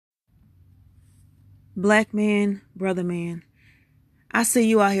Black man, brother man, I see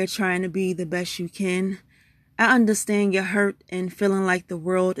you out here trying to be the best you can. I understand you're hurt and feeling like the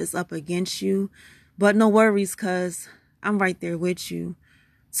world is up against you, but no worries, cuz I'm right there with you.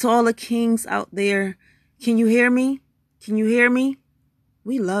 To all the kings out there, can you hear me? Can you hear me?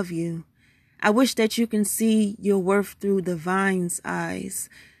 We love you. I wish that you can see your worth through divine's eyes.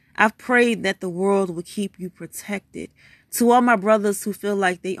 I've prayed that the world would keep you protected. To all my brothers who feel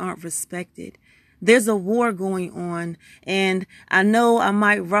like they aren't respected, there's a war going on, and I know I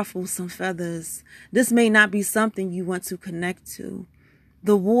might ruffle some feathers. This may not be something you want to connect to.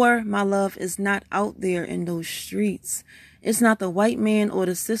 The war, my love, is not out there in those streets. It's not the white man or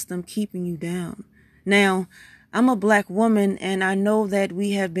the system keeping you down. Now, I'm a black woman, and I know that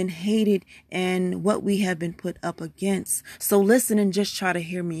we have been hated and what we have been put up against. So listen and just try to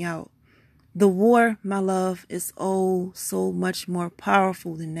hear me out. The war, my love, is oh so much more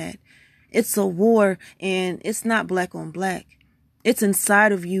powerful than that. It's a war, and it's not black on black. It's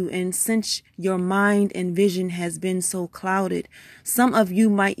inside of you, and since your mind and vision has been so clouded, some of you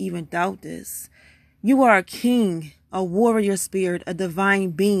might even doubt this. You are a king, a warrior spirit, a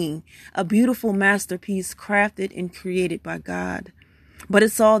divine being, a beautiful masterpiece crafted and created by God. But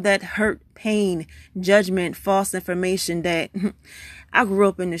it's all that hurt, pain, judgment, false information that I grew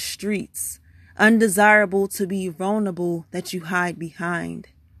up in the streets, undesirable to be vulnerable that you hide behind.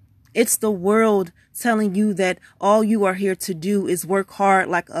 It's the world telling you that all you are here to do is work hard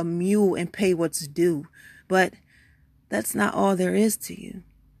like a mule and pay what's due. But that's not all there is to you.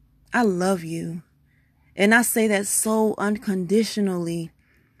 I love you. And I say that so unconditionally.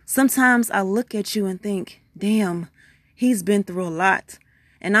 Sometimes I look at you and think, damn, he's been through a lot.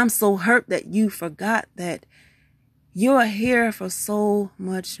 And I'm so hurt that you forgot that you're here for so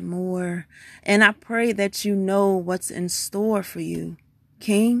much more. And I pray that you know what's in store for you,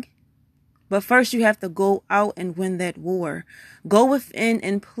 King. But first you have to go out and win that war. Go within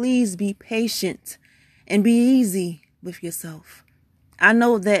and please be patient and be easy with yourself. I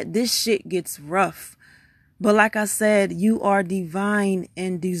know that this shit gets rough. But like I said, you are divine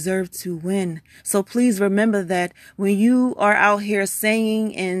and deserve to win. So please remember that when you are out here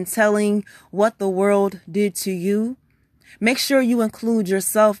saying and telling what the world did to you, make sure you include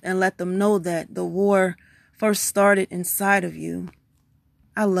yourself and let them know that the war first started inside of you.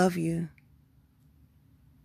 I love you.